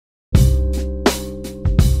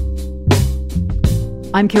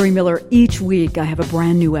I'm Carrie Miller. Each week, I have a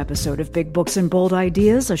brand new episode of Big Books and Bold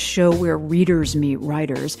Ideas, a show where readers meet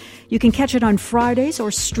writers. You can catch it on Fridays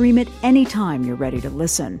or stream it anytime you're ready to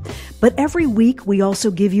listen. But every week, we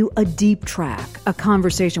also give you a deep track, a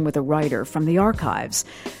conversation with a writer from the archives.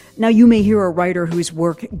 Now, you may hear a writer whose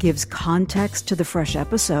work gives context to the fresh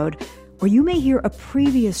episode, or you may hear a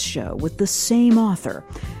previous show with the same author.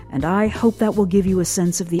 And I hope that will give you a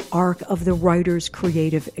sense of the arc of the writer's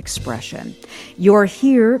creative expression. You're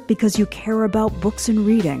here because you care about books and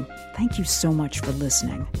reading. Thank you so much for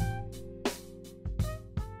listening.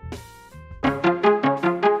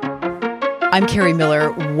 I'm Carrie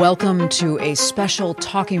Miller. Welcome to a special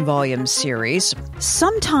Talking Volumes series.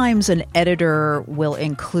 Sometimes an editor will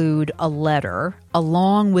include a letter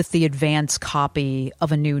along with the advance copy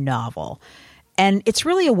of a new novel. And it's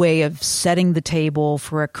really a way of setting the table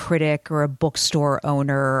for a critic or a bookstore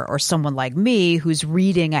owner or someone like me who's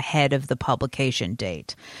reading ahead of the publication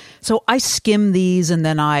date. So I skim these and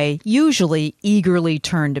then I usually eagerly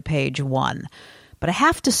turn to page one. But I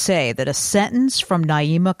have to say that a sentence from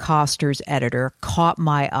Naima Coster's editor caught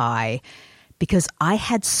my eye because I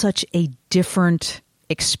had such a different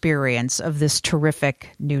experience of this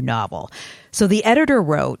terrific new novel. So the editor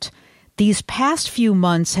wrote, "These past few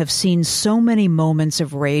months have seen so many moments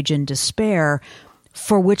of rage and despair,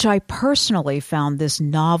 for which I personally found this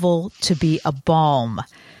novel to be a balm."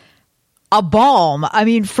 A balm. I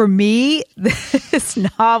mean, for me, this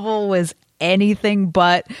novel was anything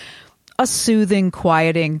but a soothing,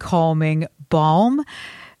 quieting, calming balm.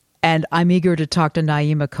 And I'm eager to talk to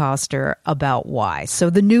Naima Coster about why.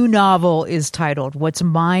 So the new novel is titled What's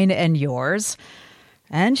Mine and Yours.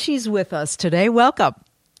 And she's with us today. Welcome.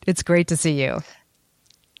 It's great to see you.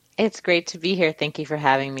 It's great to be here. Thank you for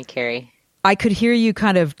having me, Carrie. I could hear you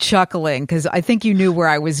kind of chuckling because I think you knew where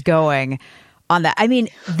I was going on that. I mean,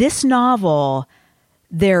 this novel,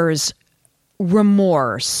 there's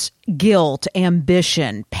remorse, guilt,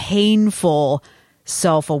 ambition, painful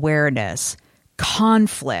self-awareness,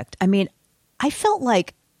 conflict. I mean, I felt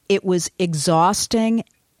like it was exhausting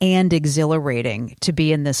and exhilarating to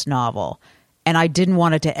be in this novel. And I didn't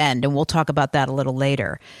want it to end, and we'll talk about that a little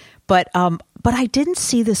later. But I didn't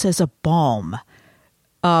see this as a balm.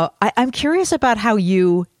 I'm curious about how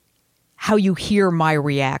you hear my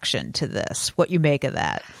reaction to this, what you make of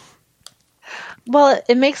that. Well,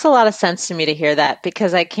 it makes a lot of sense to me to hear that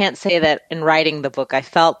because I can't say that in writing the book I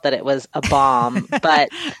felt that it was a balm, but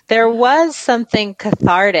there was something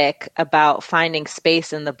cathartic about finding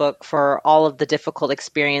space in the book for all of the difficult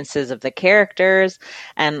experiences of the characters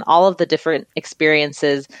and all of the different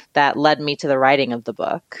experiences that led me to the writing of the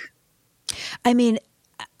book. I mean,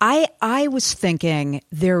 I was thinking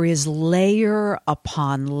there is layer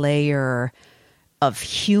upon layer of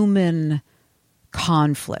human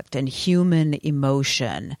conflict and human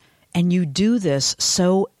emotion. And you do this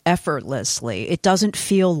so effortlessly. It doesn't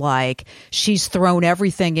feel like she's thrown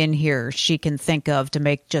everything in here she can think of to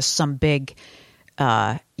make just some big,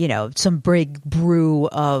 some big brew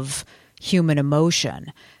of human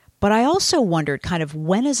emotion. But I also wondered kind of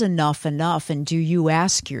when is enough enough? And do you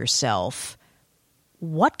ask yourself,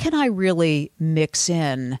 what can I really mix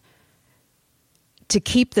in to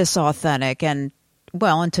keep this authentic and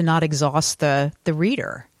to not exhaust the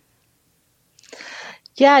reader?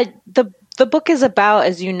 Yeah, the book is about,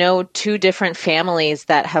 as you know, two different families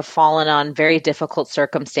that have fallen on very difficult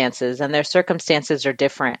circumstances, and their circumstances are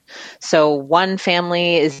different. So one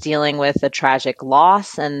family is dealing with a tragic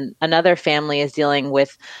loss, and another family is dealing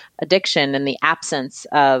with addiction and the absence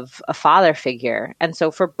of a father figure. And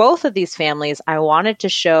so for both of these families, I wanted to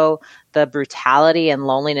show the brutality and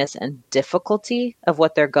loneliness and difficulty of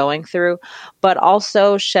what they're going through, but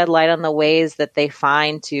also shed light on the ways that they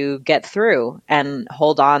find to get through and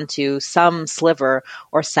hold on to some sliver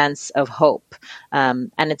or sense of hope.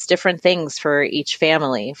 And it's different things for each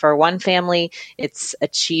family. For one family, it's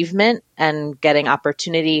achievement and getting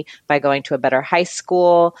opportunity by going to a better high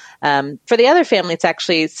school. For the other family, it's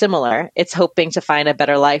actually similar. It's hoping to find a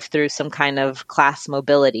better life through some kind of class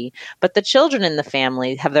mobility. But the children in the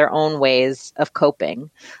family have their own ways of coping.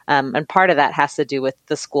 And part of that has to do with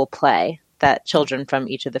the school play that children from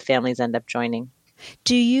each of the families end up joining.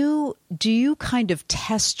 Do you kind of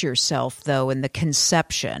test yourself, though, in the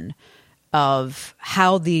conception of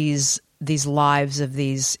how these lives of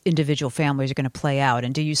these individual families are going to play out?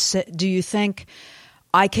 And do you think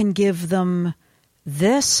I can give them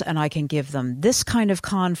this and I can give them this kind of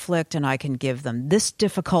conflict and I can give them this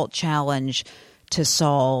difficult challenge to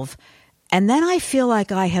solve? And then I feel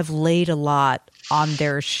like I have laid a lot on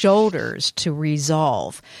their shoulders to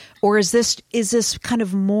resolve. Or is this kind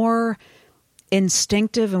of more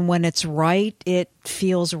instinctive, and when it's right, it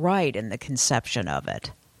feels right in the conception of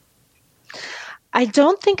it? I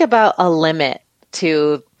don't think about a limit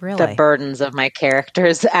to Really? the burdens of my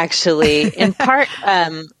characters, actually. In part,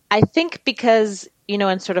 I think because,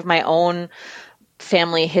 in sort of my own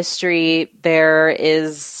family history, there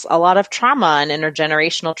is a lot of trauma and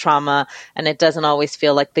intergenerational trauma, and it doesn't always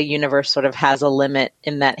feel like the universe sort of has a limit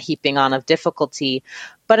in that heaping on of difficulty.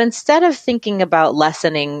 But instead of thinking about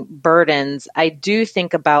lessening burdens, I do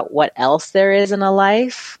think about what else there is in a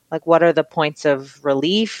life. Like, what are the points of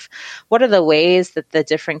relief? What are the ways that the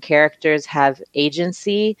different characters have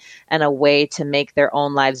agency and a way to make their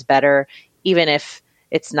own lives better, even if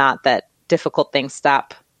it's not that difficult things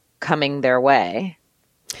stop coming their way?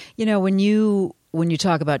 When you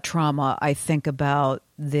talk about trauma, I think about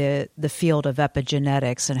the field of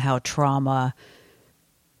epigenetics and how trauma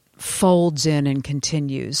folds in and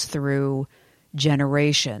continues through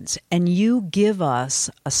generations. And you give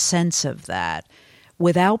us a sense of that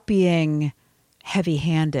without being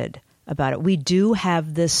heavy-handed about it. We do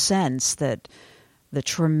have this sense that the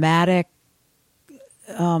traumatic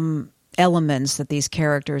elements that these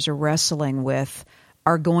characters are wrestling with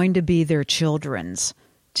are going to be their children's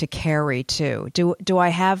to carry too. Do I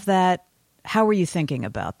have that? How are you thinking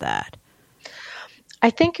about that? I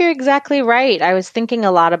think you're exactly right. I was thinking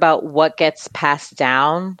a lot about what gets passed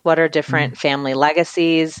down, what are different family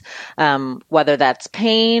legacies, whether that's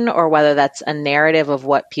pain or whether that's a narrative of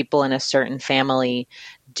what people in a certain family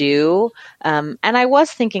do. And I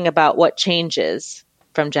was thinking about what changes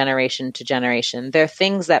from generation to generation. There are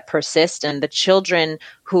things that persist, and the children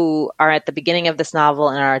who are at the beginning of this novel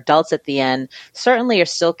and are adults at the end certainly are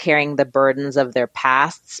still carrying the burdens of their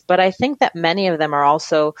pasts. But I think that many of them are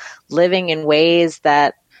also living in ways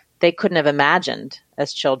that they couldn't have imagined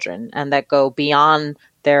as children and that go beyond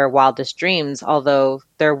their wildest dreams, although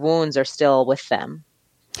their wounds are still with them.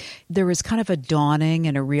 There is kind of a dawning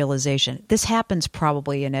and a realization. This happens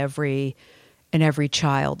probably in every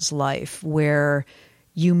child's life, where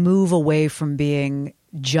you move away from being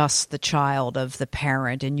just the child of the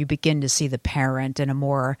parent and you begin to see the parent in a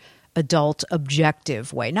more adult,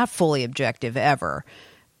 objective way. Not fully objective ever,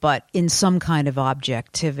 but in some kind of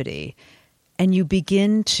objectivity. And you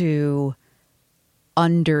begin to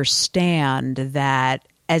understand that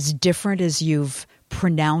as different as you've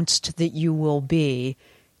pronounced that you will be,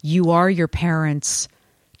 you are your parent's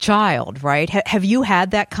child, right? Have you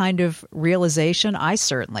had that kind of realization? I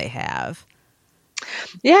certainly have.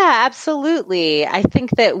 Yeah, absolutely. I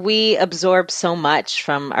think that we absorb so much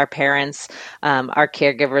from our parents, our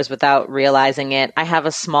caregivers, without realizing it. I have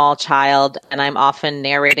a small child, and I'm often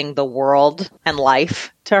narrating the world and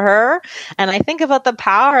life to her. And I think about the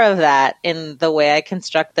power of that in the way I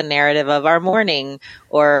construct the narrative of our morning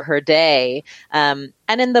or her day.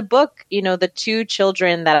 And in the book, the two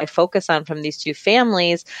children that I focus on from these two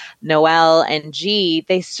families, Noelle and G,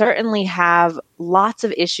 they certainly have lots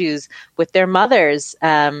of issues with their mothers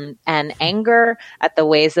and anger at the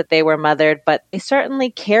ways that they were mothered, but they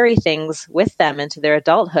certainly carry things with them into their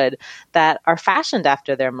adulthood that are fashioned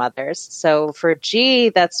after their mothers. So for G,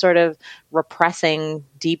 that's sort of repressing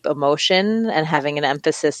deep emotion and having an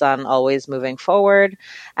emphasis on always moving forward.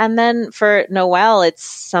 And then for Noelle, it's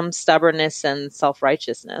some stubbornness and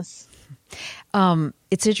self-righteousness.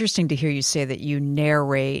 It's interesting to hear you say that you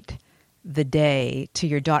narrate the day to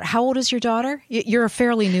your daughter. How old is your daughter? You're a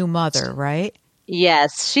fairly new mother, right?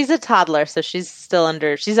 Yes, she's a toddler, so she's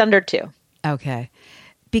under 2. Okay.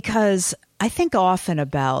 Because I think often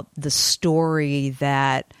about the story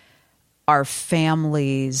that our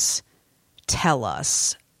families tell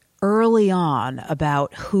us early on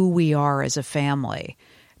about who we are as a family.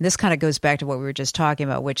 And this kind of goes back to what we were just talking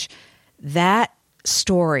about, which that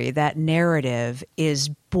story, that narrative is,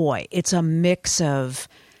 it's a mix of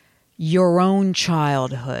your own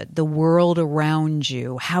childhood, the world around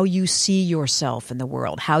you, how you see yourself in the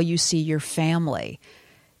world, how you see your family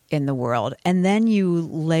in the world. And then you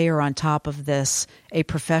layer on top of this a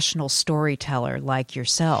professional storyteller like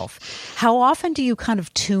yourself. How often do you kind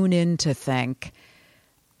of tune in to think,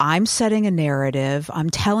 I'm setting a narrative, I'm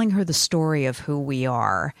telling her the story of who we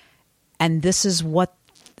are, and this is what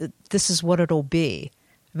it'll be?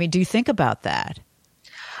 I mean, do you think about that?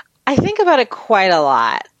 I think about it quite a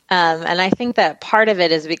lot. And I think that part of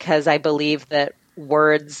it is because I believe that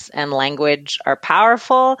words and language are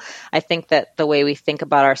powerful. I think that the way we think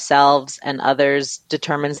about ourselves and others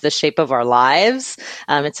determines the shape of our lives.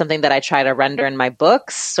 It's something that I try to render in my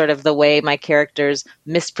books, sort of the way my characters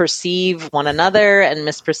misperceive one another and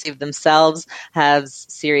misperceive themselves has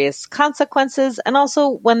serious consequences. And also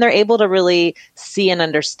when they're able to really see and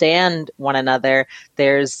understand one another,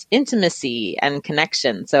 there's intimacy and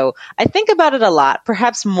connection. So I think about it a lot,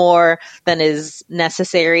 perhaps more than is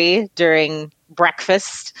necessary during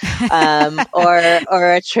breakfast or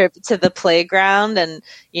a trip to the playground. And,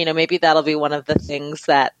 maybe that'll be one of the things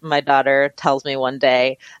that my daughter tells me one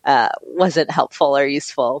day wasn't helpful or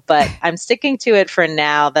useful. But I'm sticking to it for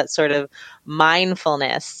now, that sort of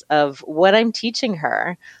mindfulness of what I'm teaching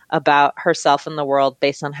her about herself and the world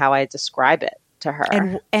based on how I describe it to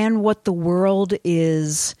her. And what the world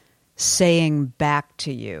is saying back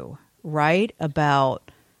to you, right? About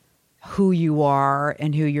who you are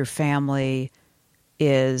and who your family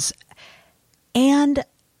is. And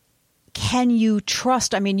can you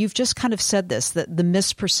trust, you've just kind of said this, that the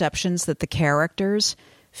misperceptions that the characters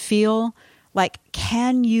feel, like,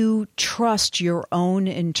 can you trust your own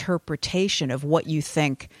interpretation of what you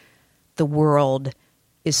think the world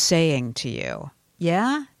is saying to you?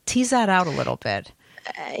 Yeah? Tease that out a little bit.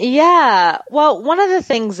 Yeah. Well, one of the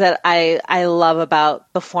things that I love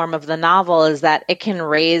about the form of the novel is that it can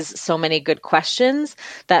raise so many good questions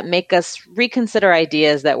that make us reconsider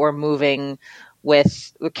ideas that we're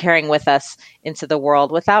carrying with us into the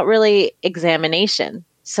world without really examination.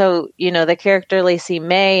 So, the character Lacey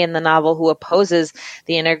May in the novel who opposes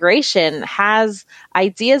the integration has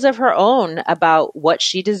ideas of her own about what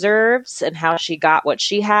she deserves and how she got what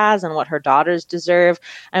she has and what her daughters deserve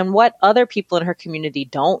and what other people in her community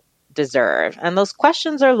don't deserve. And those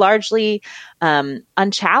questions are largely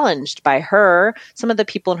unchallenged by her. Some of the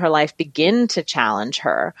people in her life begin to challenge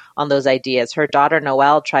her on those ideas. Her daughter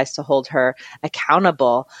Noelle tries to hold her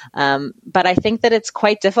accountable. But I think that it's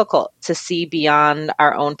quite difficult to see beyond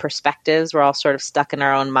our own perspectives. We're all sort of stuck in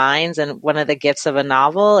our own minds. And one of the gifts of a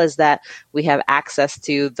novel is that we have access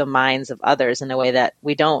to the minds of others in a way that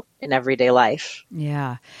we don't in everyday life.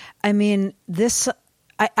 Yeah. I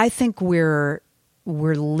think we're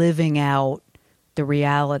living out the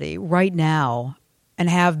reality right now and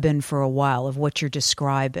have been for a while of what you're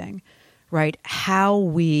describing, right? How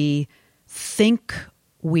we think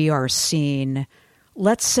we are seen,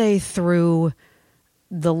 let's say through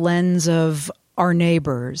the lens of our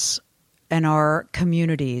neighbors and our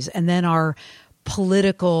communities and then our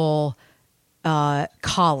political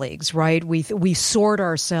colleagues, right? We sort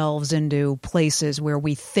ourselves into places where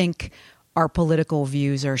we think our political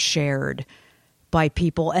views are shared by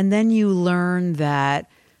people. And then you learn that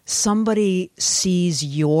somebody sees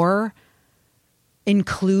your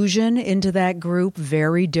inclusion into that group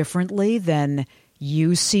very differently than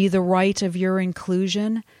you see the right of your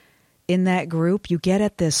inclusion in that group. You get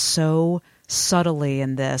at this so subtly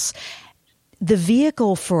in this. The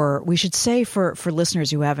vehicle for, we should say for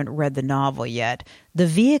listeners who haven't read the novel yet, the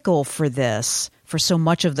vehicle for this, for so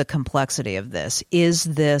much of the complexity of this, is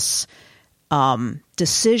this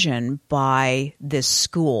decision by this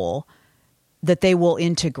school that they will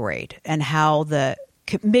integrate, and how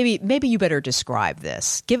maybe you better describe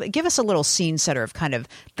this. Give us a little scene setter of kind of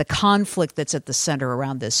the conflict that's at the center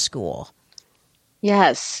around this school.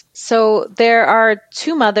 Yes. So there are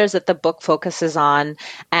two mothers that the book focuses on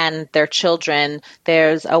and their children.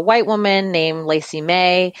 There's a white woman named Lacey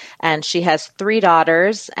May, and she has 3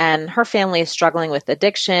 daughters, and her family is struggling with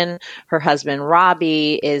addiction. Her husband,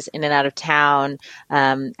 Robbie, is in and out of town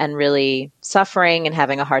and really suffering and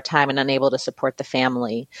having a hard time and unable to support the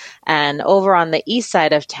family. And over on the east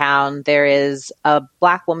side of town, there is a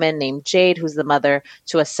black woman named Jade, who's the mother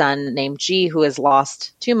to a son named G, who has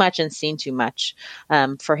lost too much and seen too much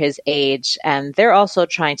for his age. And they're also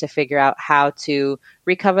trying to figure out how to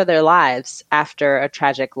recover their lives after a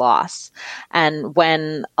tragic loss. And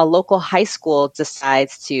when a local high school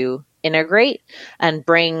decides to integrate and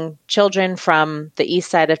bring children from the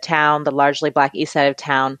east side of town, the largely black east side of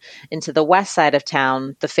town, into the west side of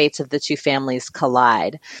town, the fates of the two families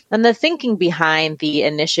collide. And the thinking behind the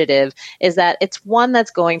initiative is that it's one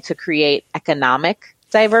that's going to create economic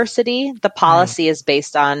diversity. The policy is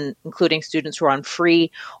based on including students who are on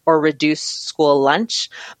free or reduced school lunch,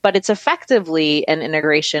 but it's effectively an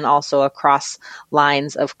integration also across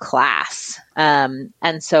lines of class. And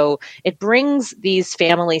so it brings these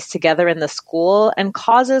families together in the school and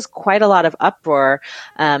causes quite a lot of uproar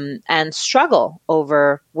and struggle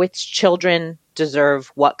over which children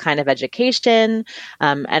deserve what kind of education,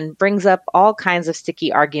 and brings up all kinds of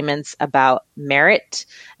sticky arguments about merit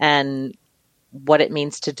and what it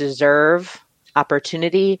means to deserve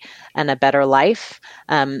opportunity and a better life.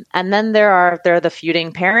 And then there are the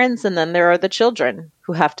feuding parents, and then there are the children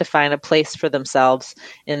who have to find a place for themselves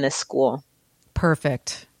in this school.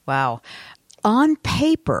 Perfect. Wow. On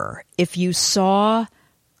paper, if you saw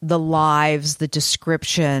the lives, the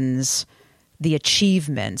descriptions, the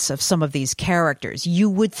achievements of some of these characters, you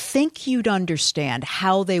would think you'd understand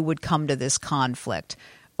how they would come to this conflict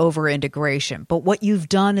over integration. But what you've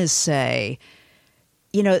done is say,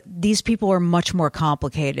 these people are much more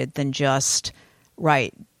complicated than just,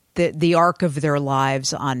 the arc of their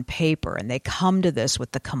lives on paper. And they come to this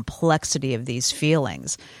with the complexity of these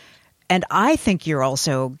feelings. And I think you're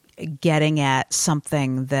also getting at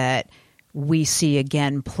something that we see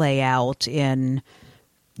again play out in,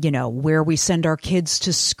 where we send our kids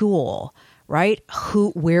to school, right?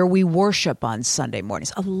 Where we worship on Sunday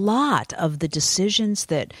mornings. A lot of the decisions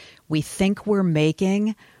that we think we're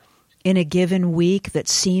making in a given week that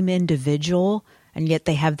seem individual, and yet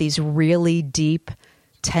they have these really deep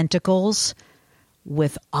tentacles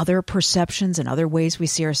with other perceptions and other ways we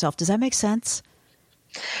see ourselves. Does that make sense?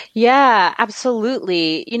 Yeah,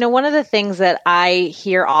 absolutely. One of the things that I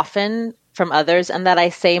hear often from others, and that I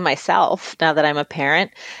say myself now that I'm a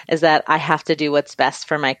parent, is that I have to do what's best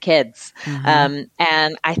for my kids. Mm-hmm.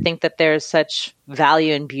 And I think that there's such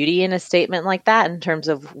value and beauty in a statement like that in terms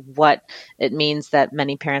of what it means that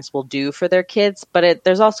many parents will do for their kids. But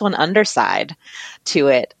there's also an underside to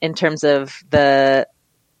it in terms of the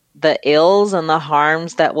ills and the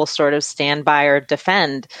harms that will sort of stand by or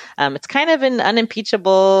defend. It's kind of an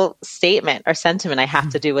unimpeachable statement or sentiment. I have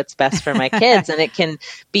to do what's best for my kids. And it can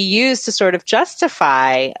be used to sort of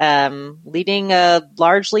justify leading a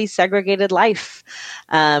largely segregated life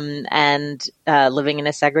and living in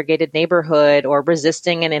a segregated neighborhood, or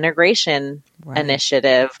resisting an integration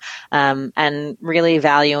initiative, and really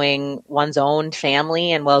valuing one's own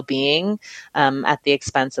family and well-being at the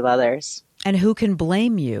expense of others. And who can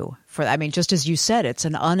blame you for that? I mean, just as you said, it's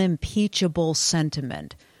an unimpeachable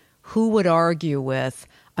sentiment. Who would argue with,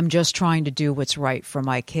 I'm just trying to do what's right for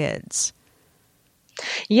my kids?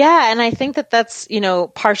 Yeah, and I think that that's,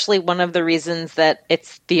 partially one of the reasons that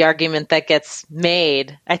it's the argument that gets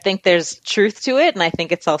made. I think there's truth to it, and I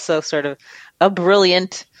think it's also sort of a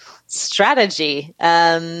brilliant strategy.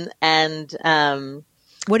 What do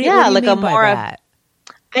you mean by that?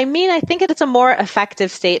 I think it's a more effective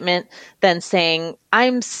statement than saying,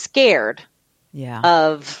 I'm scared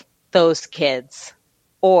of those kids,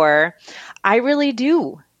 or I really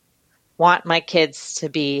do want my kids to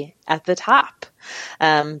be at the top,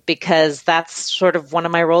 because that's sort of one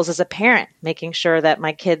of my roles as a parent, making sure that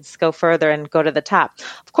my kids go further and go to the top.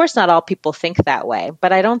 Of course, not all people think that way,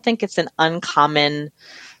 but I don't think it's an uncommon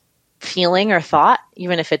feeling or thought,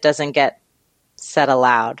 even if it doesn't get said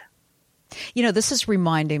aloud. This is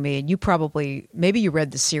reminding me, and maybe you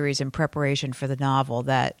read the series in preparation for the novel,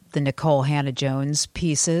 that the Nikole Hannah-Jones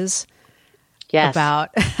pieces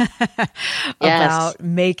about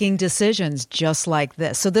making decisions just like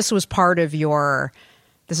this. So this was part of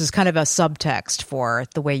this is kind of a subtext for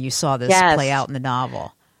the way you saw this play out in the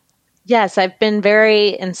novel. Yes, I've been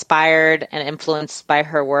very inspired and influenced by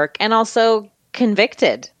her work, and also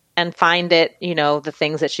convicted, and find it, the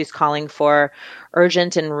things that she's calling for,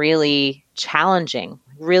 urgent and really challenging,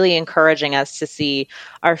 really encouraging us to see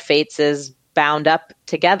our fates as bound up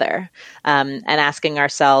together, and asking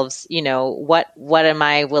ourselves, what am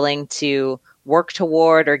I willing to work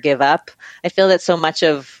toward or give up? I feel that so much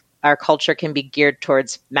of our culture can be geared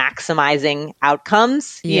towards maximizing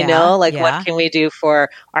outcomes, what can we do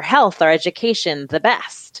for our health, our education, the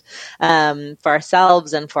best, for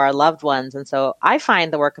ourselves and for our loved ones. And so I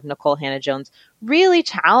find the work of Nikole Hannah-Jones really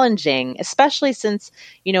challenging, especially since,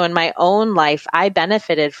 in my own life, I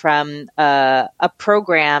benefited from a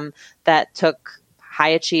program that took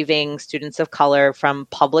high-achieving students of color from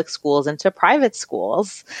public schools into private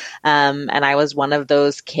schools. And I was one of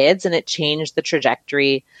those kids, and it changed the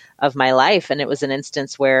trajectory of my life. And it was an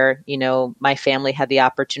instance where, my family had the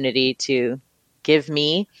opportunity to give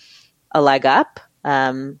me a leg up.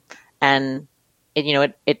 And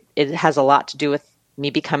it has a lot to do with me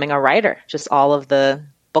becoming a writer, just all of the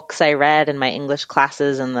books I read in my English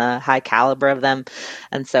classes and the high caliber of them.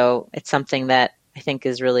 And so it's something that I think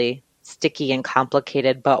is really sticky and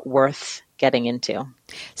complicated, but worth getting into.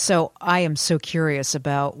 So I am so curious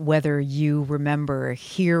about whether you remember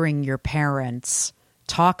hearing your parents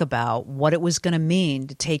talk about what it was going to mean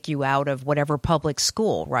to take you out of whatever public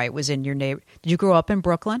school, was in your neighborhood. Did you grow up in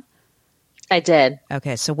Brooklyn? I did.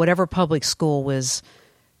 Okay, so whatever public school was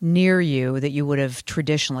near you that you would have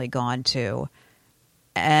traditionally gone to,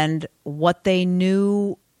 and what they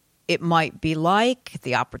knew it might be like,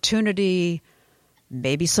 the opportunity,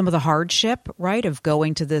 maybe some of the hardship, right, of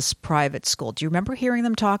going to this private school. Do you remember hearing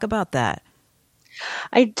them talk about that?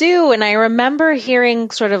 I do. And I remember hearing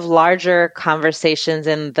sort of larger conversations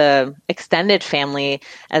in the extended family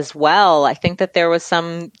as well. I think that there was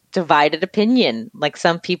some divided opinion, like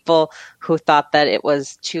some people who thought that it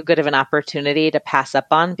was too good of an opportunity to pass up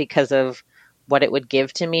on because of what it would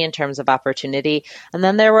give to me in terms of opportunity. And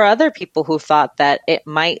then there were other people who thought that it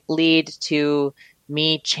might lead to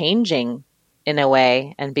me changing in a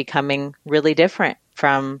way and becoming really different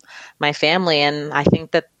from my family. And I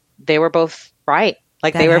think that they were both right.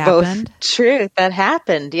 Like That they were happened? both true. That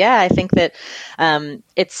happened. Yeah. I think that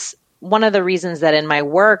it's one of the reasons that in my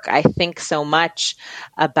work, I think so much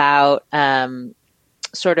about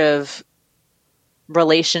sort of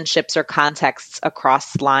relationships or contexts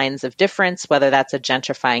across lines of difference, whether that's a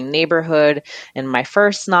gentrifying neighborhood in my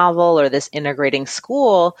first novel or this integrating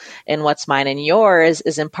school in What's Mine and Yours,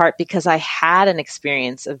 is in part because I had an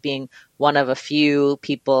experience of being one of a few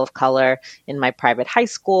people of color in my private high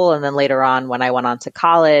school and then later on when I went on to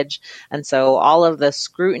college. And so all of the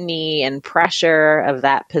scrutiny and pressure of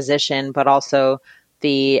that position, but also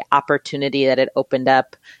the opportunity that it opened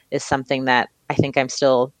up, is something that I think I'm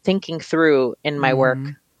still thinking through in my work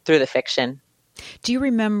through the fiction. Do you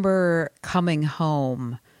remember coming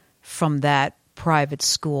home from that private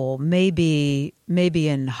school, maybe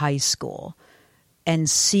in high school, and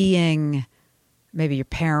seeing maybe your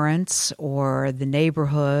parents or the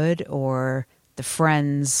neighborhood or the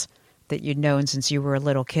friends that you'd known since you were a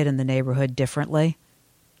little kid in the neighborhood differently?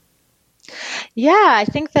 Yeah, I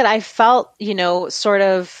think that I felt, sort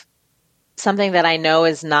of something that I know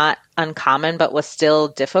is not uncommon, but was still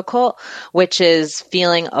difficult, which is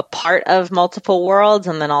feeling a part of multiple worlds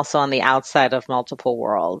and then also on the outside of multiple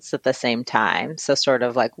worlds at the same time. So sort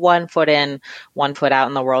of like one foot in, one foot out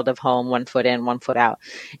in the world of home, one foot in, one foot out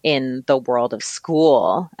in the world of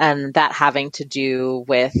school. And that having to do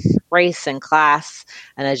with race and class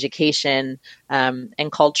and education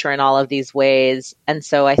and culture in all of these ways. And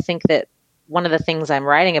so I think that one of the things I'm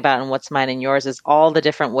writing about in What's Mine and Yours is all the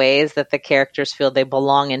different ways that the characters feel they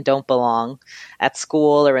belong and don't belong at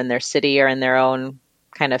school or in their city or in their own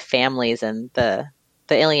kind of families, and the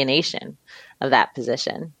alienation of that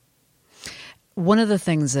position. One of the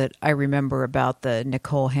things that I remember about the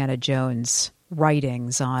Nikole Hannah-Jones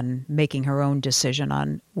writings on making her own decision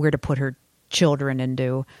on where to put her children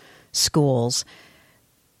into schools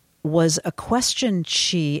was a question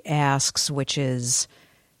she asks, which is,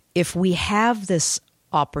 if we have this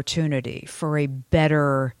opportunity for a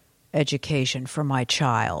better education for my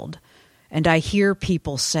child, and I hear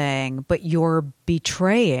people saying, but you're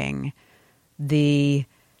betraying the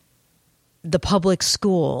public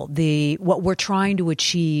school, what we're trying to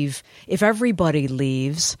achieve. If everybody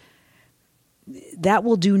leaves, that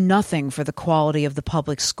will do nothing for the quality of the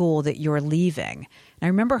public school that you're leaving. And I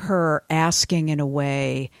remember her asking in a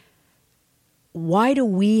way, why do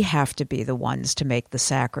we have to be the ones to make the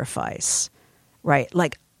sacrifice? Right?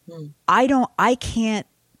 Like, I can't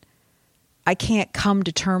come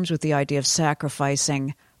to terms with the idea of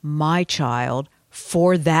sacrificing my child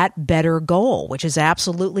for that better goal, which is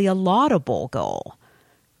absolutely a laudable goal.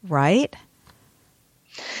 Right?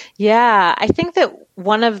 Yeah, I think that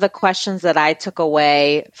one of the questions that I took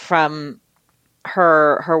away from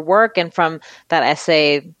her work and from that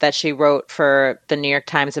essay that she wrote for the New York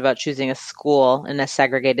Times about choosing a school in a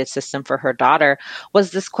segregated system for her daughter was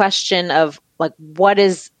this question of, like, what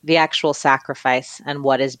is the actual sacrifice and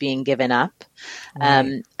what is being given up?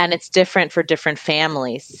 Right. And it's different for different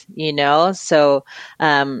families, So,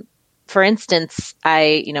 for instance,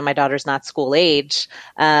 my daughter's not school age,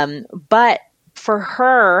 but for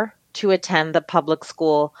her to attend the public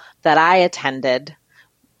school that I attended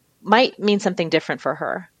might mean something different for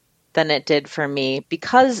her than it did for me,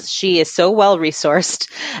 because she is so well resourced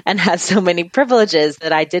and has so many privileges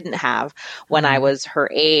that I didn't have when I was her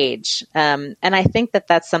age. And I think that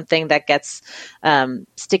that's something that gets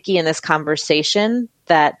sticky in this conversation,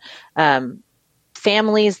 that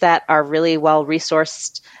families that are really well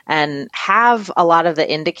resourced and have a lot of the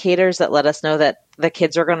indicators that let us know that the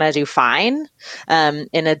kids are going to do fine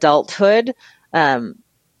in adulthood,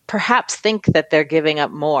 perhaps think that they're giving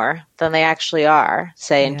up more than they actually are,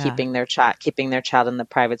 say, in keeping their child in the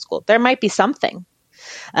private school. There might be something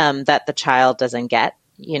that the child doesn't get,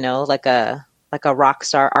 like a rock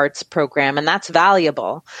star arts program, and that's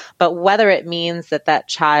valuable. But whether it means that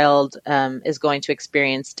child is going to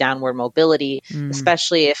experience downward mobility,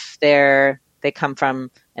 especially if they come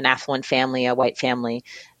from an affluent family, a white family,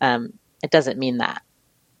 it doesn't mean that.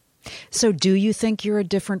 So do you think you're a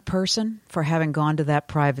different person for having gone to that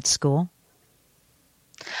private school?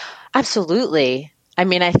 Absolutely. I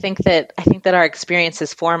mean, I think that our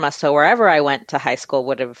experiences form us. So wherever I went to high school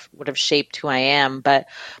would have shaped who I am. But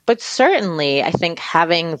certainly, I think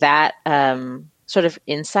having that sort of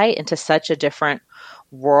insight into such a different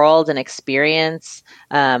world and experience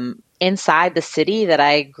inside the city that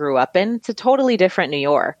I grew up in, it's a totally different New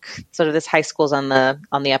York. Sort of this high school's on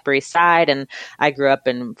the Upper East Side, and I grew up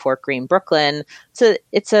in Fort Greene, Brooklyn. So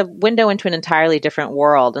it's a window into an entirely different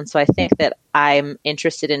world. And so I think that I'm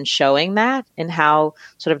interested in showing that and how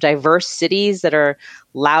sort of diverse cities that are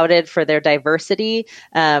lauded for their diversity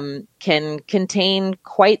can contain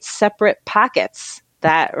quite separate pockets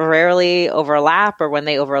that rarely overlap, or when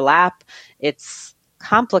they overlap, it's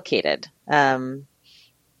complicated.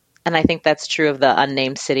 And I think that's true of the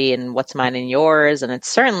unnamed city and What's Mine and Yours, and it's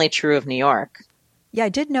certainly true of New York. Yeah, I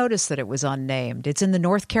did notice that it was unnamed. It's in the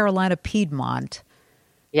North Carolina Piedmont,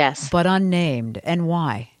 Yes. but unnamed. And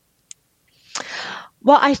why?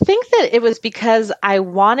 Well, I think that it was because I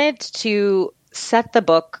wanted to set the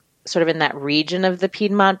book sort of in that region of the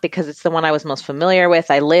Piedmont because it's the one I was most familiar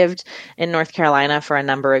with. I lived in North Carolina for a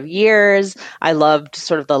number of years. I loved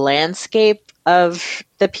sort of the landscape of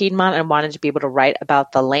the Piedmont and wanted to be able to write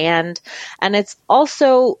about the land. And it's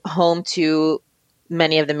also home to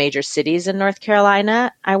many of the major cities in North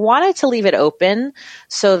Carolina. I wanted to leave it open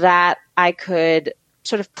so that I could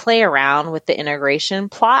sort of play around with the integration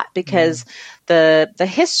plot because the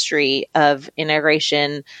history of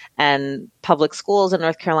integration and public schools in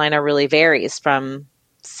North Carolina really varies from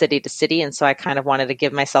city to city. And so I kind of wanted to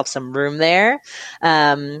give myself some room there.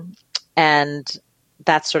 And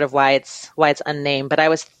that's sort of why it's unnamed. But I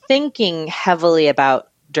was thinking heavily about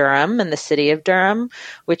Durham and the city of Durham,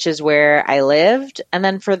 which is where I lived. And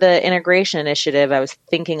then for the integration initiative, I was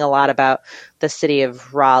thinking a lot about the city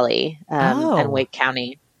of Raleigh and Wake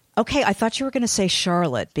County. Okay, I thought you were going to say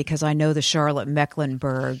Charlotte because I know the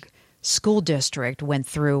Charlotte-Mecklenburg School District went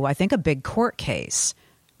through, I think, a big court case,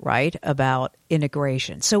 right, about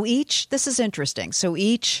integration. So this is interesting. So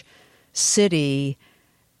each city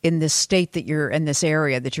in this state that you're in, this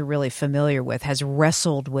area that you're really familiar with, has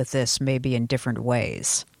wrestled with this maybe in different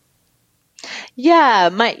ways. Yeah,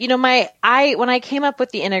 when I came up with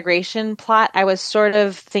the integration plot, I was sort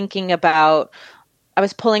of thinking about, I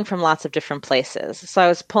was pulling from lots of different places. So I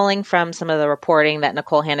was pulling from some of the reporting that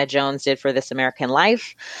Nicole Hannah-Jones did for This American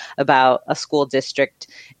Life about a school district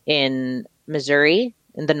in Missouri,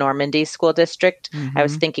 in the Normandy School District. Mm-hmm. I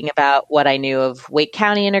was thinking about what I knew of Wake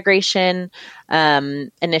County integration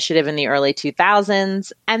initiative in the early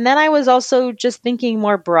 2000s. And then I was also just thinking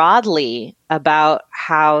more broadly about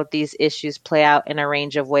how these issues play out in a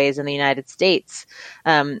range of ways in the United States.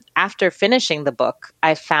 After finishing the book,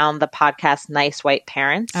 I found the podcast Nice White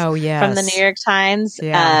Parents from the New York Times,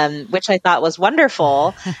 which I thought was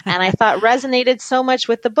wonderful. And I thought resonated so much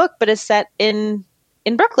with the book, but is set in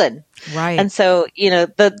Brooklyn. Right. And so,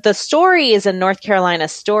 the story is a North Carolina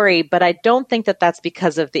story, but I don't think that that's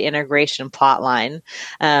because of the integration plot line.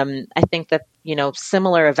 I think that,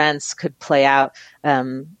 similar events could play out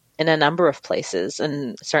in a number of places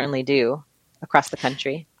and certainly do across the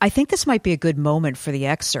country. I think this might be a good moment for the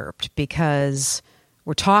excerpt because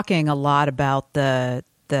we're talking a lot about the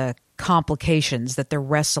complications that they're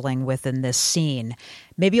wrestling with in this scene.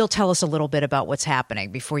 Maybe you'll tell us a little bit about what's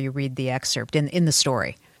happening before you read the excerpt in the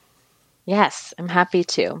story. Yes, I'm happy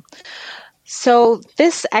to. So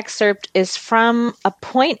this excerpt is from a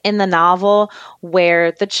point in the novel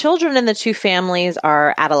where the children in the two families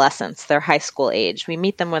are adolescents. They're high school age. We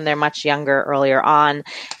meet them when they're much younger, earlier on.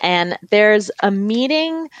 And there's a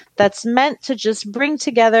meeting that's meant to just bring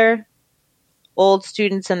together old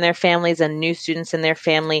students and their families and new students and their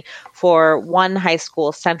family for one high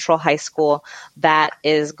school, Central High School, that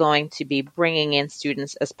is going to be bringing in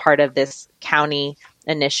students as part of this county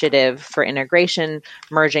initiative for integration,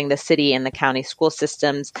 merging the city and the county school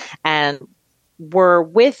systems. And we're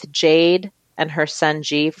with Jade and her son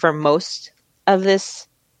G for most of this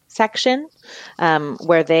section,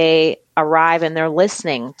 where they arrive and they're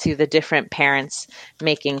listening to the different parents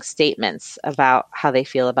making statements about how they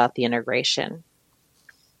feel about the integration.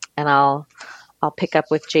 And I'll pick up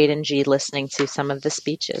with Jade and G listening to some of the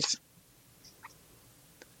speeches.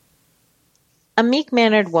 A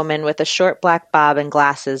meek-mannered woman with a short black bob and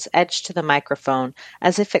glasses edged to the microphone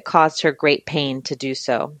as if it caused her great pain to do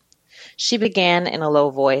so. She began in a low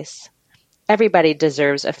voice. Everybody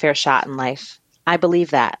deserves a fair shot in life. I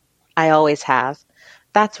believe that. I always have.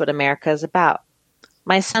 That's what America is about.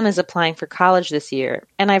 My son is applying for college this year,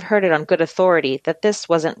 and I've heard it on good authority that this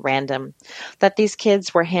wasn't random, that these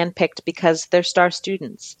kids were handpicked because they're star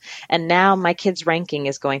students, and now my kid's ranking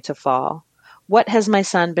is going to fall. What has my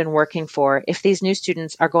son been working for if these new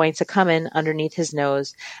students are going to come in underneath his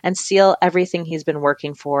nose and steal everything he's been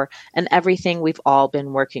working for and everything we've all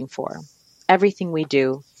been working for? Everything we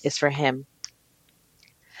do is for him.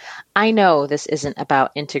 I know this isn't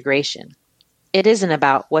about integration. It isn't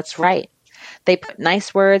about what's right. They put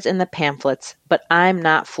nice words in the pamphlets, but I'm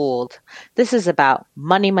not fooled. This is about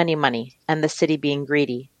money, money, money, and the city being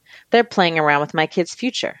greedy. They're playing around with my kid's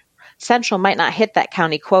future. Central might not hit that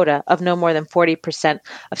county quota of no more than 40%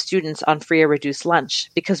 of students on free or reduced lunch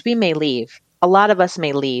because we may leave. A lot of us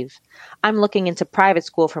may leave. I'm looking into private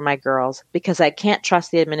school for my girls because I can't trust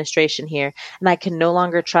the administration here and I can no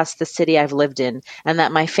longer trust the city I've lived in and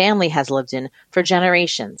that my family has lived in for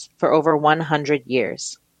generations, for over 100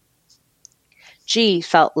 years. G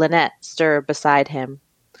felt Lynette stir beside him.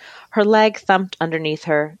 Her leg thumped underneath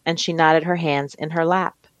her and she knotted her hands in her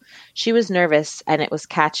lap. She was nervous and it was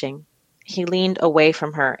catching. He leaned away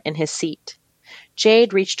from her in his seat.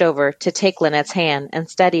 Jade reached over to take Lynette's hand and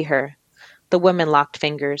steady her. The women locked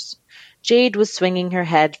fingers. Jade was swinging her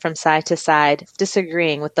head from side to side,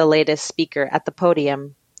 disagreeing with the latest speaker at the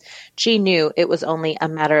podium. G knew it was only a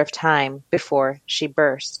matter of time before she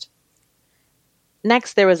burst.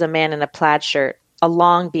 Next there was a man in a plaid shirt, a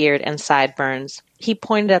long beard and sideburns. He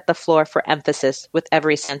pointed at the floor for emphasis with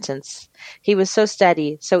every sentence. He was so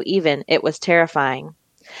steady, so even, it was terrifying.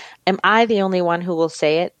 Am I the only one who will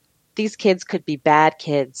say it? These kids could be bad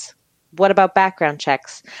kids. What about background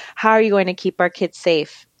checks? How are you going to keep our kids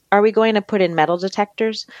safe? Are we going to put in metal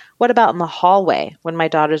detectors? What about in the hallway when my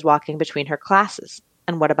daughter's walking between her classes?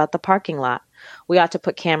 And what about the parking lot? We ought to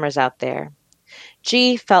put cameras out there.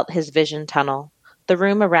 G felt his vision tunnel. The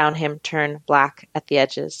room around him turned black at the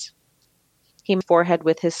edges. He mopped his forehead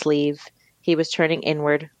with his sleeve. He was turning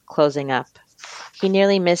inward, closing up. He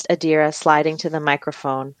nearly missed Adira sliding to the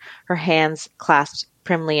microphone, her hands clasped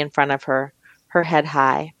primly in front of her, her head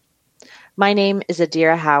high. My name is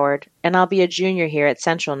Adira Howard, and I'll be a junior here at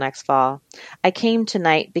Central next fall. I came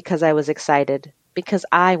tonight because I was excited, because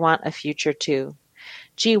I want a future too.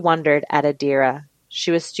 G wondered at Adira.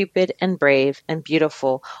 She was stupid and brave and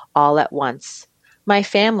beautiful all at once. My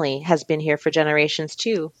family has been here for generations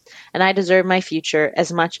too, and I deserve my future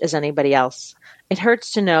as much as anybody else. It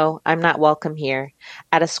hurts to know I'm not welcome here,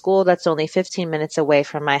 at a school that's only 15 minutes away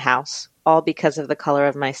from my house, all because of the color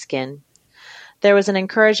of my skin. There was an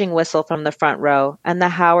encouraging whistle from the front row, and the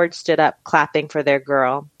Howards stood up, clapping for their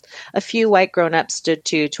girl. A few white grown-ups stood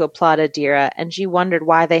too to applaud Adira, and she wondered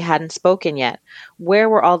why they hadn't spoken yet. Where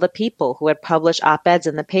were all the people who had published op-eds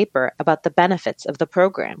in the paper about the benefits of the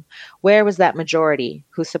program? Where was that majority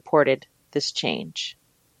who supported this change?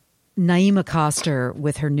 Naima Coster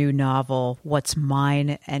with her new novel, What's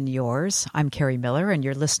Mine and Yours. I'm Carrie Miller, and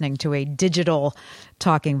you're listening to a digital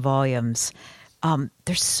Talking Volumes.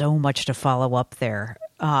 There's so much to follow up there.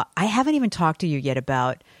 I haven't even talked to you yet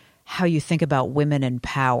about how you think about women in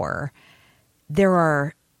power. There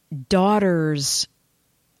are daughters.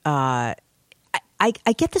 I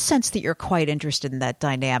get the sense that you're quite interested in that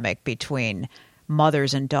dynamic between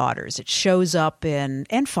mothers and daughters. It shows up and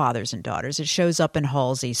fathers and daughters. It shows up in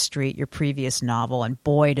Halsey Street, your previous novel, and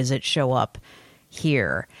boy, does it show up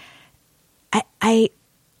here.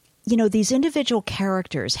 These individual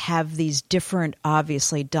characters have these different,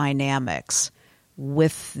 obviously, dynamics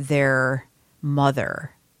with their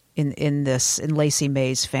mother in Lacey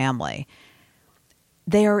May's family.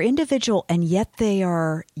 They are individual, and yet they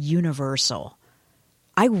are universal.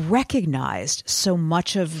 I recognized so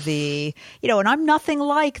much of the, and I'm nothing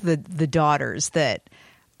like the daughters that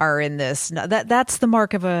are in this. That's the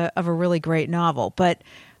mark of a really great novel. But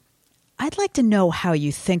I'd like to know how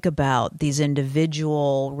you think about these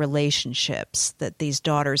individual relationships that these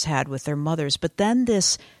daughters had with their mothers, but then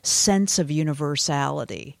this sense of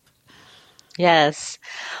universality. Yes.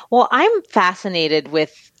 Well, I'm fascinated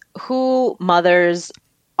with who mothers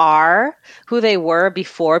are, who they were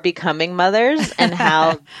before becoming mothers, and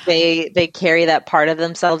how they carry that part of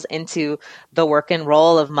themselves into the work and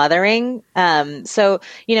role of mothering. So,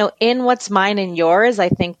 in What's Mine and Yours, I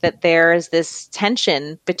think that there's this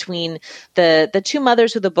tension between the two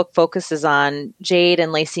mothers who the book focuses on, Jade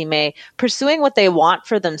and Lacey May, pursuing what they want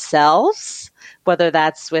for themselves, whether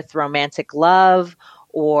that's with romantic love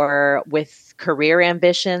or with career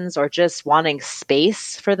ambitions or just wanting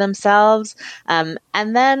space for themselves. And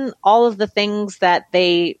then all of the things that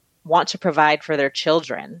they want to provide for their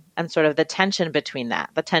children, and sort of the tension between that,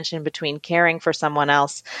 the tension between caring for someone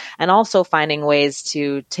else and also finding ways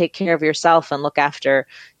to take care of yourself and look after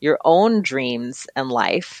your own dreams and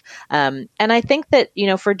life. And I think that,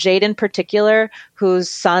 for Jade in particular, whose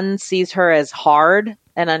son sees her as hard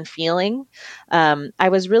and unfeeling. I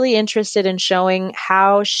was really interested in showing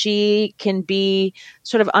how she can be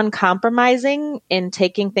sort of uncompromising in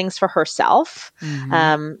taking things for herself.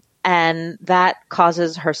 And that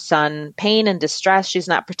causes her son pain and distress. She's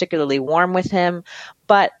not particularly warm with him.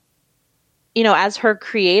 But, as her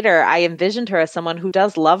creator, I envisioned her as someone who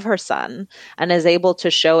does love her son and is able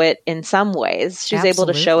to show it in some ways. She's able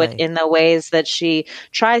to show it in the ways that she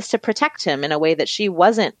tries to protect him in a way that she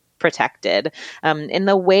wasn't protected, in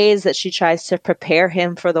the ways that she tries to prepare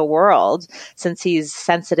him for the world. Since he's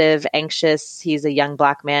sensitive, anxious, he's a young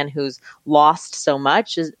Black man who's lost so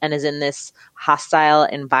much and is in this hostile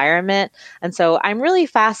environment. And so I'm really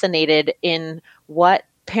fascinated in what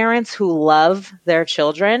parents who love their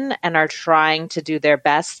children and are trying to do their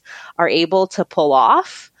best are able to pull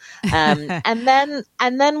off, and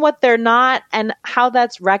then what they're not, and how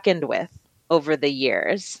that's reckoned with over the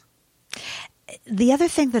years. The other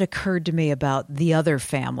thing that occurred to me about the other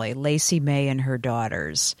family, Lacey May and her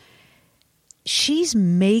daughters, she's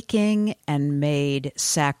making and made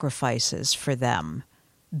sacrifices for them,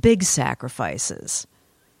 big sacrifices.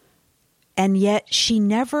 And yet she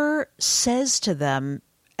never says to them,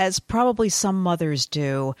 as probably some mothers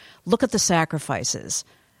do, look at the sacrifices.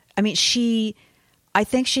 I mean, I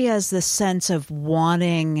think she has this sense of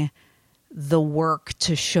wanting the work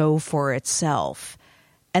to show for itself.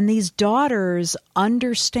 And these daughters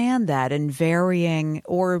understand that in varying,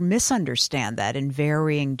 or misunderstand that in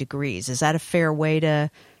varying degrees. Is that a fair way to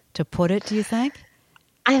put it, do you think?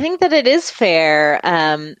 I think that it is fair.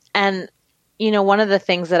 And, one of the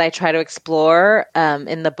things that I try to explore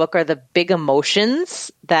in the book are the big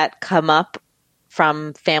emotions that come up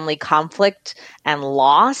from family conflict and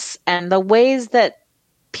loss, and the ways that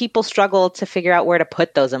people struggle to figure out where to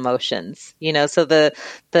put those emotions. So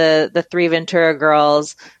the three Ventura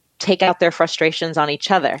girls take out their frustrations on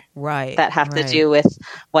each other, right? That have to do with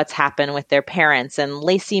what's happened with their parents. And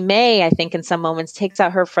Lacey May, I think, in some moments takes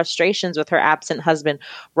out her frustrations with her absent husband,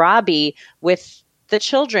 Robbie, with the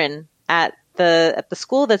children at the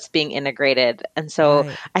school that's being integrated. And so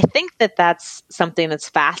I think that that's something that's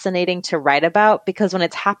fascinating to write about, because when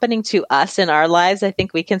it's happening to us in our lives, I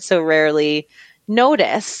think we can so rarely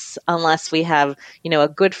notice unless we have, a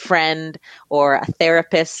good friend or a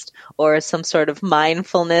therapist or some sort of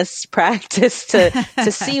mindfulness practice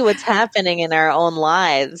to see what's happening in our own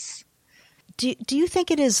lives. Do you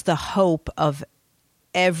think it is the hope of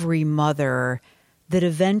every mother that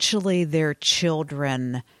eventually their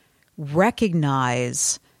children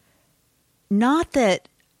recognize not that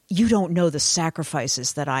you don't know the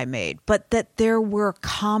sacrifices that I made, but that there were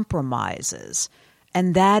compromises,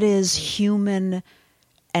 and that is human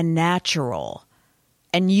and natural.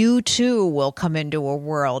 And you too will come into a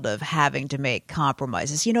world of having to make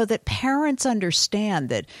compromises. That parents understand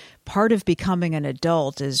that part of becoming an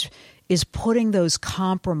adult is putting those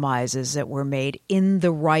compromises that were made in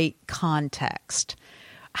the right context.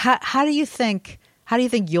 How do you think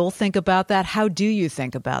you'll think about that? How do you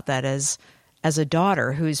think about that as a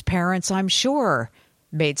daughter whose parents, I'm sure,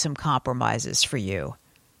 made some compromises for you?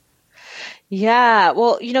 Yeah.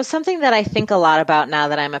 Well, something that I think a lot about now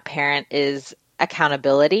that I'm a parent is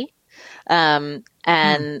accountability. And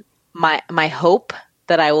my hope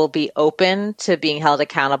that I will be open to being held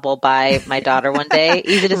accountable by my daughter one day.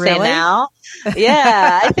 Easy to say now.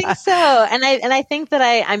 Yeah, I think so. And I think that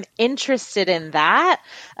I'm interested in that,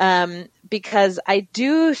 because I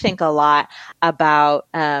do think a lot about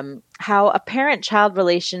how a parent-child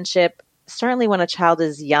relationship, certainly when a child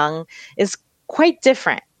is young, is quite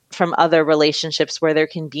different from other relationships where there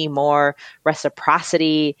can be more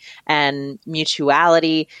reciprocity and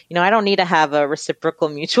mutuality. I don't need to have a reciprocal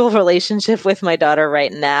mutual relationship with my daughter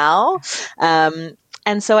right now. And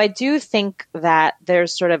so I do think that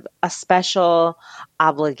there's sort of a special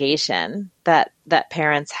obligation that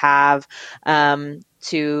parents have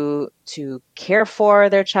to care for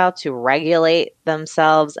their child, to regulate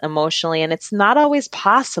themselves emotionally. And it's not always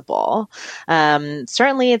possible.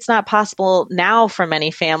 Certainly it's not possible now for many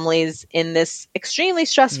families in this extremely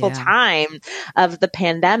stressful time of the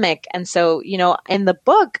pandemic. And so, in the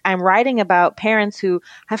book, I'm writing about parents who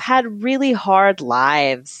have had really hard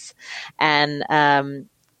lives. And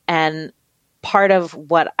part of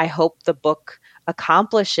what I hope the book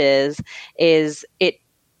accomplishes is it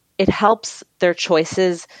helps their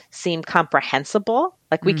choices seem comprehensible.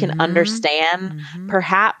 Like we can understand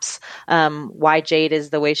perhaps why Jade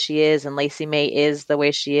is the way she is and Lacey May is the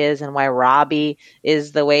way she is and why Robbie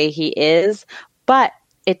is the way he is. But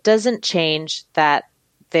it doesn't change that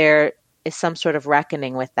there is some sort of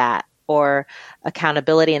reckoning with that or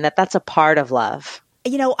accountability, and that's a part of love.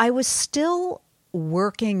 I was still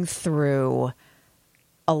working through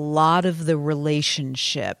a lot of the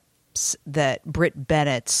relationships that Brit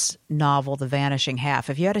Bennett's novel, The Vanishing Half.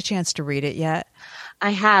 Have you had a chance to read it yet?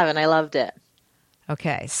 I have, and I loved it.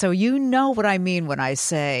 Okay, so you know what I mean when I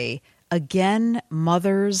say, again,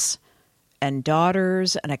 mothers and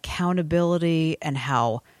daughters and accountability and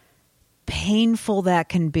how painful that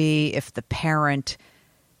can be if the parent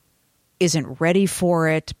isn't ready for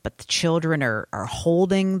it, but the children are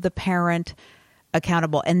holding the parent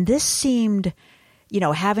accountable. And this seemed,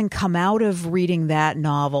 having come out of reading that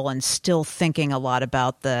novel and still thinking a lot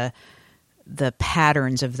about the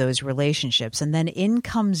patterns of those relationships. And then in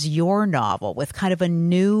comes your novel with kind of a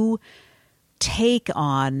new take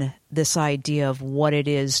on this idea of what it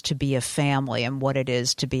is to be a family and what it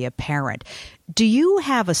is to be a parent. Do you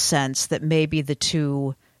have a sense that maybe the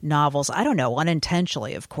two novels, I don't know,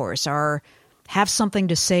 unintentionally, of course, have something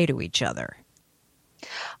to say to each other?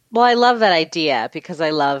 Well, I love that idea because I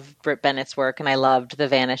love Brit Bennett's work and I loved The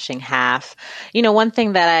Vanishing Half. One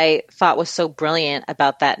thing that I thought was so brilliant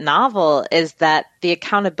about that novel is that the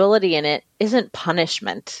accountability in it isn't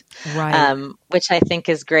punishment, right. Which I think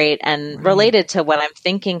is great and related to what I'm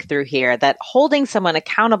thinking through here, that holding someone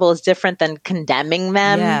accountable is different than condemning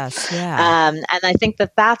them. Yes, yeah. And I think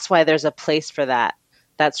that that's why there's a place for that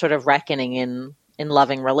sort of reckoning in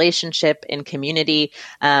loving relationship, in community.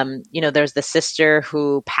 There's the sister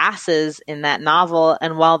who passes in that novel.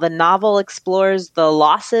 And while the novel explores the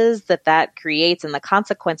losses that creates and the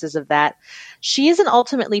consequences of that, she isn't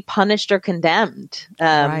ultimately punished or condemned.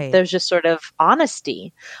 Right. There's just sort of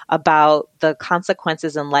honesty about the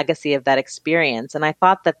consequences and legacy of that experience. And I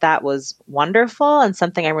thought that was wonderful and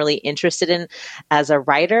something I'm really interested in as a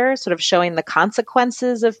writer, sort of showing the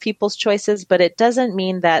consequences of people's choices, but it doesn't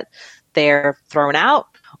mean that they're thrown out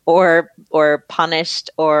or punished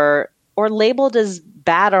or labeled as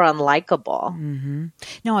bad or unlikable. Mm-hmm.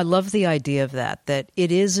 No, I love the idea of that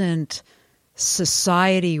it isn't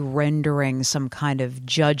society rendering some kind of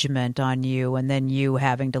judgment on you and then you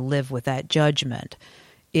having to live with that judgment.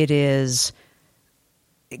 It is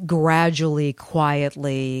gradually,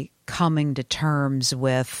 quietly coming to terms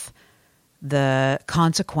with the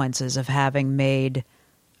consequences of having made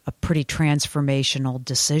a pretty transformational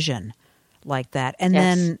decision like that. And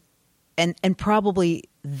yes. then, and probably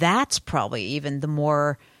that's probably even the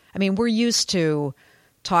more, we're used to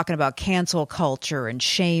talking about cancel culture and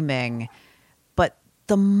shaming, but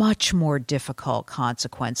the much more difficult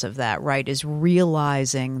consequence of that, right, is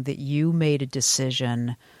realizing that you made a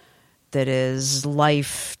decision that is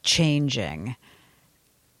life-changing.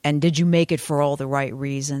 And did you make it for all the right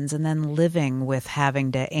reasons? And then living with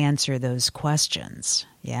having to answer those questions.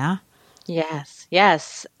 Yeah?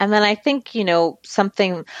 Yes. And then I think,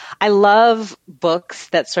 something, I love books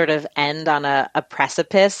that sort of end on a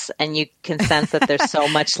precipice and you can sense that there's so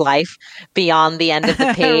much life beyond the end of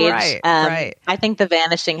the page. Right. I think The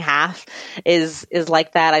Vanishing Half is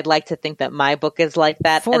like that. I'd like to think that my book is like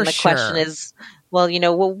that. For and the sure. question is, well,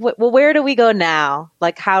 where do we go now?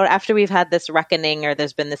 Like how, after we've had this reckoning or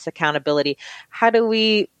there's been this accountability, how do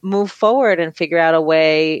we move forward and figure out a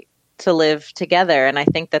way to live together? And I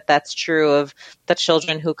think that that's true of the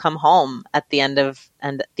children who come home at the end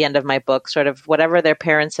of my book, sort of whatever their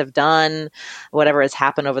parents have done, whatever has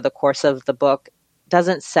happened over the course of the book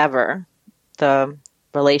doesn't sever the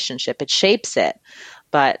relationship. It shapes it,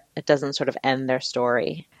 but it doesn't sort of end their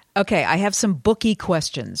story. Okay, I have some booky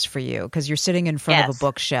questions for you because you're sitting in front of a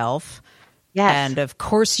bookshelf. Yes. And of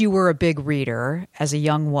course you were a big reader as a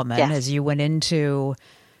young woman as you went into,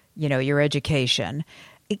 your education.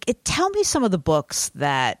 Tell me some of the books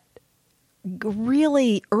that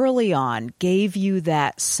really early on gave you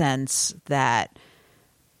that sense that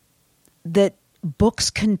books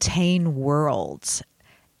contain worlds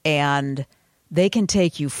and they can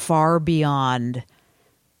take you far beyond,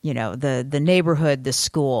 the neighborhood, the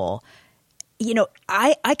school.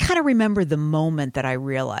 I kind of remember the moment that I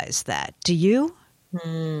realized that. Do you?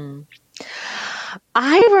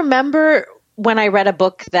 I remember when I read a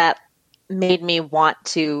book that made me want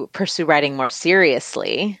to pursue writing more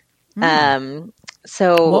seriously.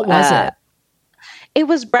 So what was it? It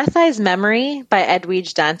was Breath Eyes Memory by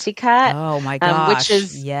Edwidge Danticat. Oh my gosh. Which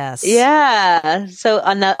is, yes. Yeah. So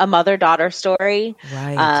a mother-daughter story.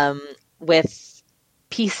 Right. With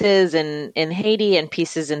pieces in Haiti and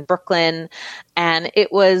pieces in Brooklyn. And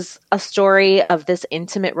it was a story of this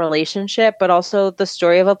intimate relationship, but also the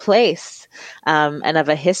story of a place and of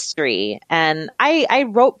a history. And I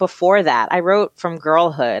wrote before that. I wrote from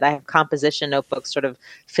girlhood. I have composition notebooks sort of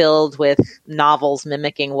filled with novels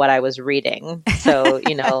mimicking what I was reading. So,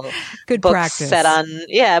 Good books practice.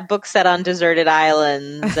 books set on deserted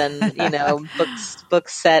islands and,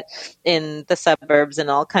 books set in the suburbs and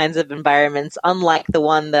all kinds of environments, unlike the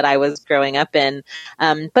one that I was growing up in.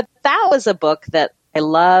 But that was a book that I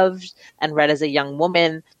loved and read as a young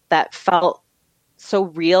woman that felt so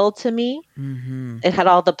real to me. Mm-hmm. It had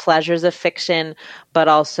all the pleasures of fiction, but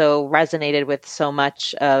also resonated with so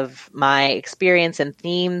much of my experience and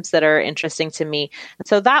themes that are interesting to me. And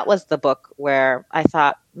so that was the book where I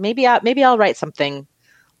thought maybe I'll write something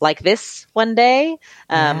like this one day.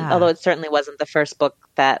 Although it certainly wasn't the first book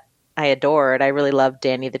that I adored. I really loved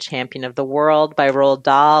Danny the Champion of the World by Roald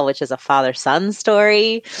Dahl, which is a father-son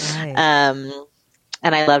story. Right.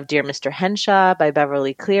 And I love Dear Mr. Henshaw by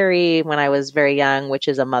Beverly Cleary when I was very young, which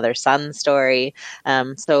is a mother-son story.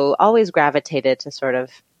 So always gravitated to sort of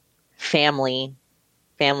family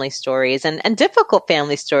stories and difficult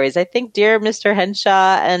family stories. I think Dear Mr.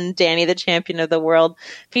 Henshaw and Danny the Champion of the World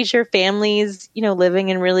feature families, living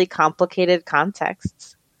in really complicated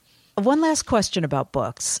contexts. One last question about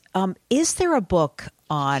books. Is there a book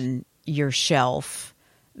on your shelf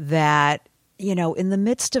that, in the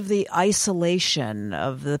midst of the isolation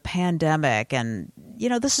of the pandemic, and,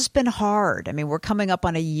 this has been hard. I mean, we're coming up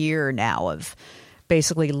on a year now of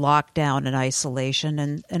basically lockdown and isolation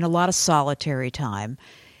and a lot of solitary time.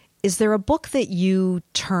 Is there a book that you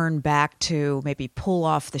turn back to, maybe pull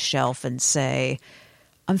off the shelf and say,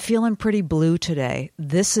 I'm feeling pretty blue today.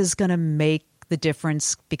 This is going to make the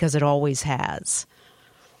difference because it always has?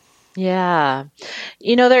 Yeah.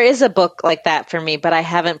 There is a book like that for me, but I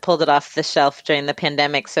haven't pulled it off the shelf during the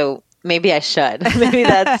pandemic. So maybe I should. Maybe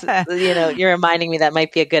that's, you're reminding me that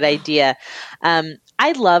might be a good idea.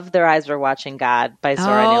 I love Their Eyes Were Watching God by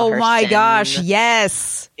Zora Neale Hurston. Oh my gosh.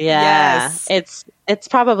 Yes. Yeah. Yes. It's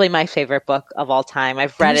probably my favorite book of all time.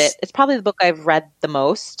 I've read it. It's probably the book I've read the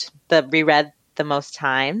most, reread the most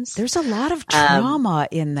times. There's a lot of trauma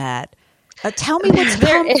in that. Tell me what's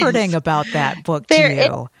comforting about that book to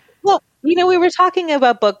you. Well, we were talking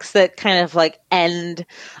about books that kind of like end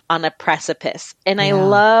on a precipice. And I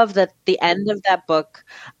love that the end of that book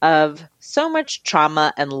of so much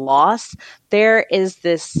trauma and loss, there is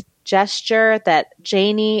this gesture that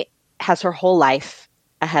Janie has her whole life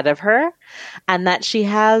ahead of her, and that she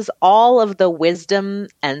has all of the wisdom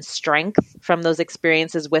and strength from those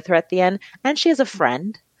experiences with her at the end. And she has a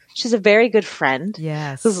friend. She's a very good friend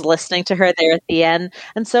who's listening to her there at the end.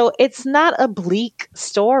 And so it's not a bleak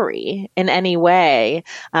story in any way.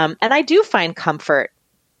 And I do find comfort,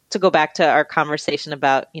 to go back to our conversation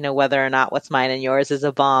about, whether or not what's mine and yours is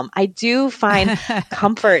a bomb. I do find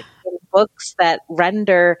comfort in books that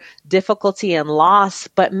render difficulty and loss,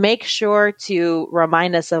 but make sure to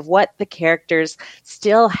remind us of what the characters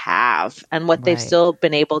still have and what they've still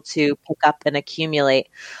been able to pick up and accumulate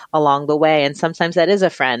along the way. And sometimes that is a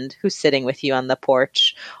friend who's sitting with you on the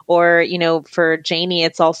porch. Or, for Janie,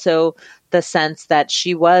 it's also the sense that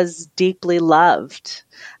she was deeply loved,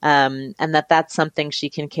 and that's something she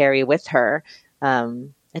can carry with her.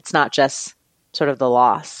 It's not just sort of the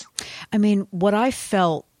loss. I mean, what I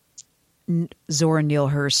felt Zora Neale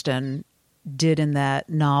Hurston did in that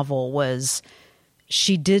novel was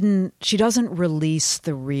she doesn't release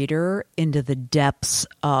the reader into the depths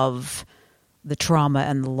of the trauma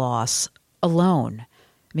and the loss alone.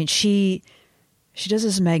 I mean, she does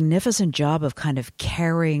this magnificent job of kind of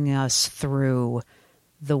carrying us through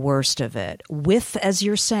the worst of it with, as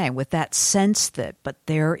you're saying, with that sense that, but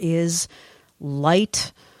there is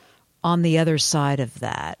light on the other side of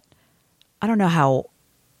that. I don't know how,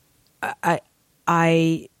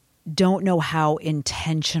 I don't know how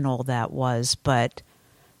intentional that was, but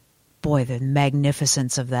boy, the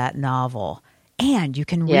magnificence of that novel. And you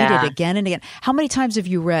can read it again and again. How many times have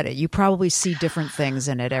you read it? You probably see different things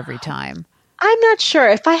in it every time. I'm not sure.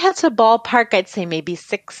 If I had to ballpark, I'd say maybe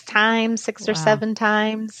 6 or 7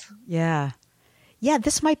 times. Yeah. Yeah,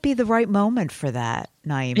 this might be the right moment for that,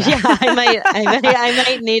 Naima. Yeah, I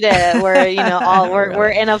might need it. We're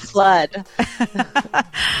in a flood.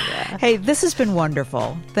 Hey, this has been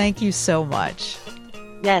wonderful. Thank you so much.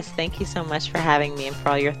 Yes, thank you so much for having me and for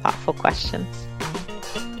all your thoughtful questions.